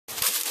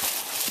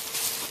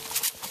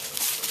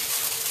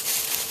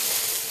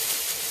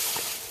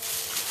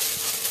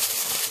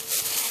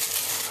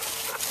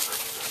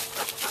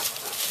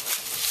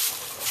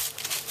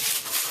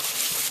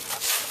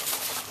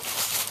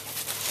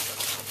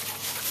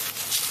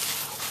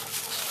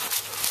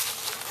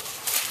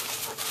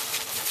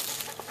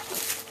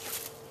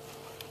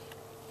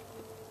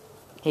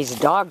He's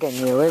dogging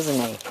you,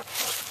 isn't he?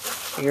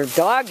 You're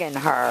dogging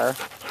her.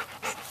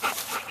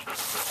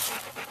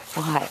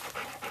 What?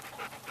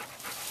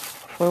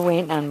 We're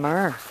waiting on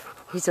Murph.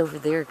 He's over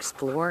there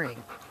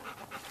exploring.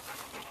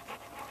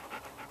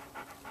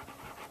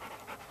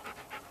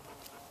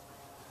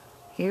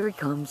 Here he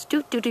comes.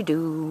 Doo doo doo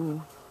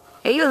doo.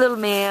 Hey, you little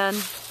man.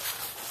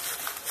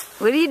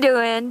 What are you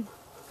doing?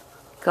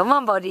 Come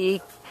on,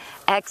 buddy.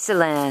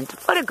 Excellent.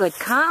 What a good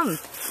come.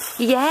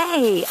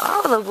 Yay,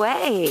 all the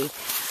way.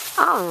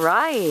 All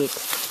right.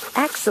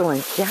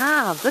 Excellent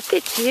job. Look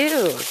at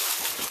you.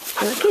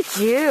 Look at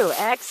you.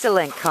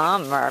 Excellent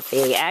come,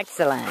 Murphy.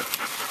 Excellent.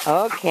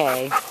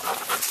 Okay.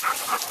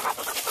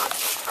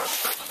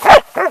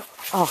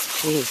 Oh,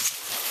 jeez.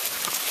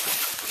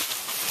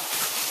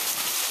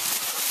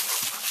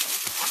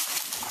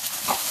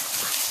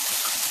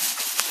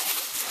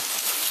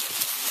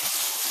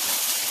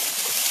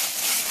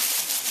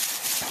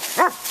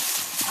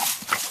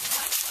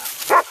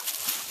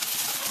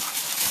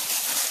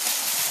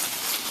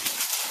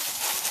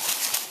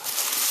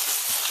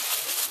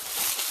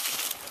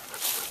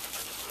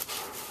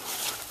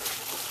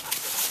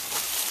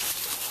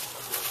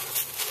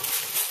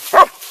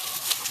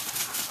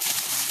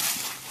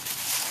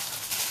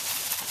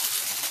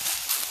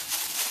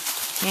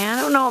 Yeah,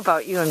 I don't know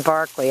about you and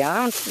Barkley.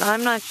 I'm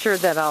not sure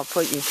that I'll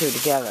put you two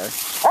together.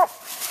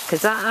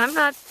 Because I'm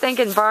not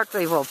thinking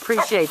Barkley will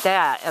appreciate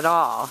that at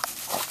all.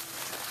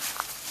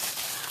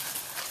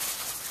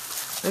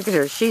 Look at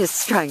her. She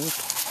is trying.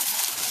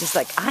 She's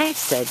like, I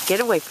said, get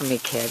away from me,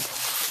 kid.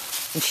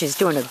 And she's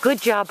doing a good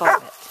job of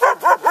it.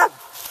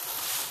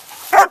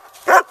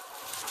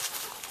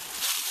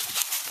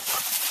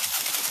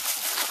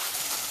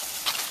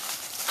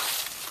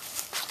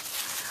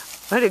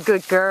 What a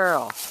good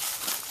girl.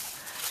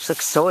 She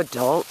looks so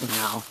adult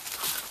now.